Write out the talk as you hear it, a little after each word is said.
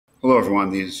Hello, everyone.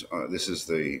 This is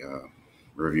the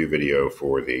review video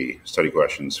for the study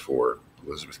questions for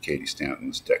Elizabeth Cady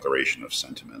Stanton's Declaration of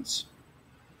Sentiments.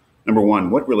 Number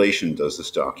one, what relation does this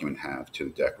document have to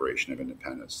the Declaration of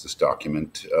Independence? This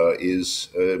document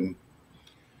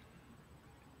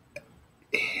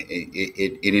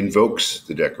it invokes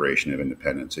the Declaration of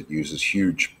Independence. It uses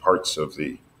huge parts of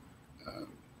the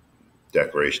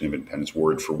Declaration of Independence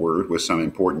word for word with some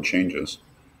important changes,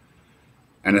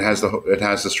 and it has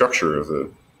the structure of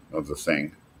the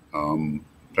thing,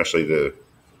 especially the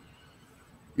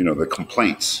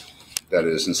complaints. That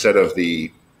is, instead of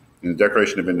in the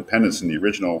Declaration of Independence in the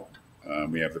original,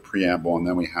 we have the preamble, and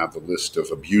then we have the list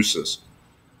of abuses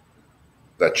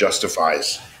that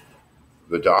justifies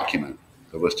the document.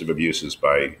 The list of abuses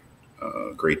by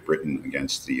Great Britain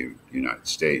against the United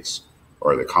States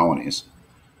or the colonies.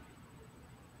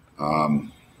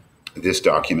 This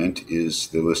document is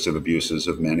the list of abuses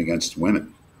of men against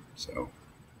women. So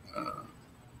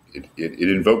it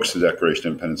invokes the Declaration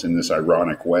of Independence in this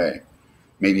ironic way,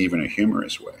 maybe even a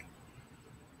humorous way.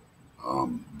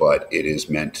 But it is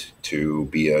meant to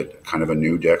be a kind of a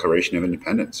new Declaration of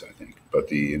Independence, I think, but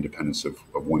the independence of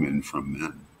women from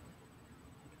men.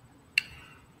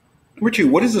 Number two,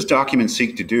 what does this document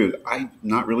seek to do? I'm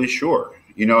not really sure.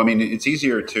 It's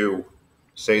easier to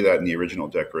say that in the original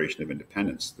Declaration of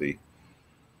Independence. The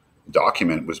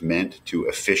document was meant to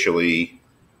officially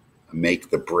make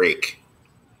the break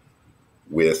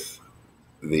with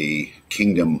the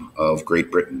Kingdom of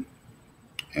Great Britain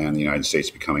and the United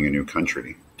States becoming a new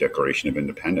country. Declaration of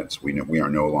Independence. We are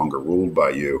no longer ruled by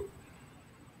you.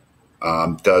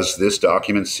 Does this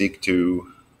document seek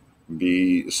to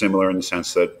be similar in the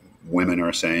sense that women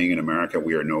are saying in America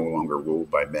we are no longer ruled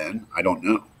by men? I don't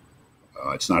know.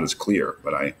 It's not as clear,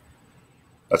 but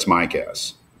that's my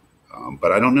guess.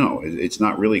 But I don't know. It's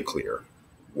not really clear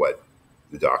what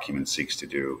the document seeks to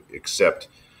do, except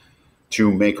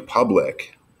to make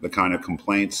public the kind of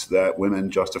complaints that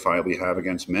women justifiably have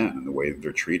against men and the way that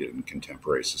they're treated in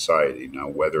contemporary society. Now,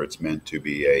 whether it's meant to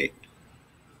be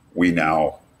we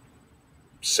now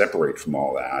separate from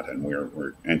all that and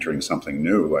we're entering something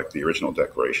new like the original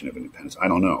Declaration of Independence, I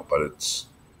don't know. But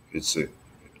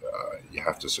you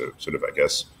have to sort of, I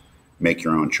guess, make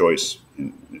your own choice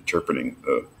in interpreting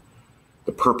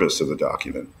the purpose of the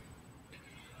document.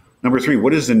 Number three,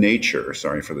 what is the nature,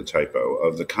 sorry for the typo,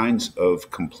 of the kinds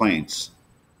of complaints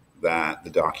that the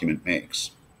document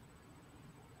makes?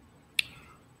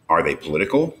 Are they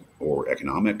political or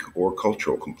economic or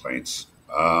cultural complaints?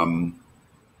 I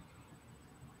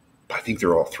think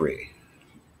they're all three.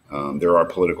 There are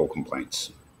political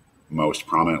complaints. Most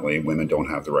prominently, women don't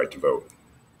have the right to vote.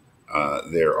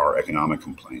 There are economic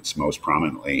complaints. Most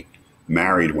prominently,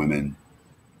 married women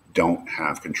don't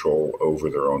have control over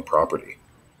their own property.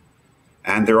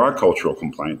 And there are cultural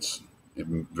complaints.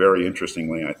 Very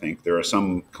interestingly, I think, there are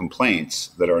some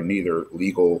complaints that are neither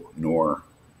legal nor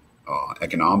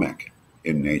economic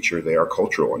in nature. They are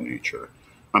cultural in nature.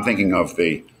 I'm thinking of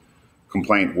the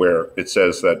complaint where it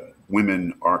says that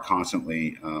women are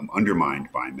constantly undermined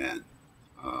by men,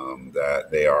 that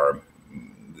they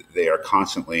are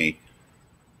constantly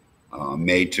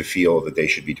made to feel that they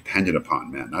should be dependent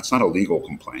upon men. That's not a legal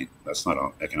complaint. That's not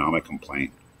an economic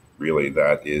complaint. Really,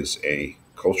 that is a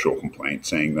cultural complaint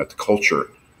saying that the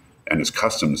culture and its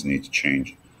customs need to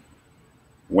change.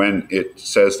 When it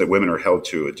says that women are held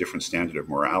to a different standard of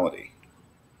morality,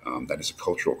 that is a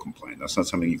cultural complaint. That's not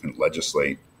something you can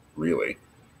legislate, really.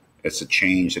 It's a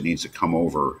change that needs to come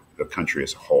over the country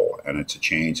as a whole, and it's a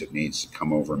change that needs to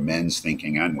come over men's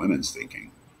thinking and women's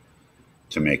thinking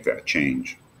to make that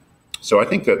change. So I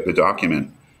think that the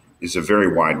document is a very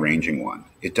wide-ranging one.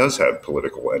 It does have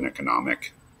political and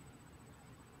economic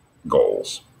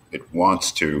goals. It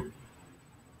wants to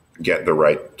get the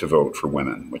right to vote for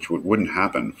women, which wouldn't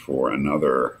happen for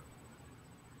another,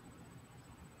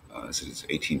 it's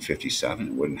 1857.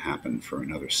 It wouldn't happen for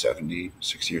another 60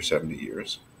 or 70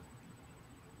 years.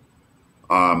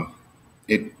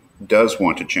 It does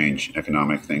want to change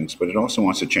economic things, but it also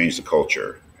wants to change the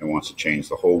culture. It wants to change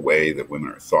the whole way that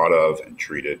women are thought of and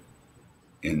treated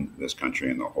in this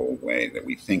country and the whole way that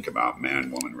we think about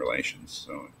man-woman relations.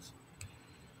 So in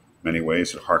many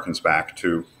ways, it harkens back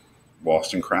to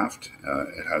Wollstonecraft.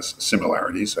 It has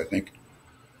similarities, I think,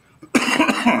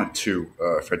 to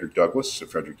Frederick Douglass. So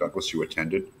Frederick Douglass, who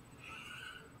attended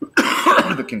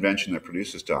the convention that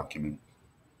produced this document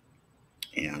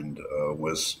and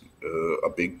was a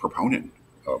big proponent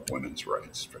of women's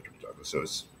rights, Frederick Douglass.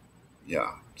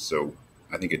 So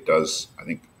I think it does. I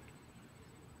think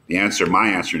my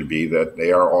answer to be that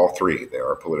they are all three. They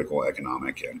are political,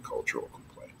 economic, and cultural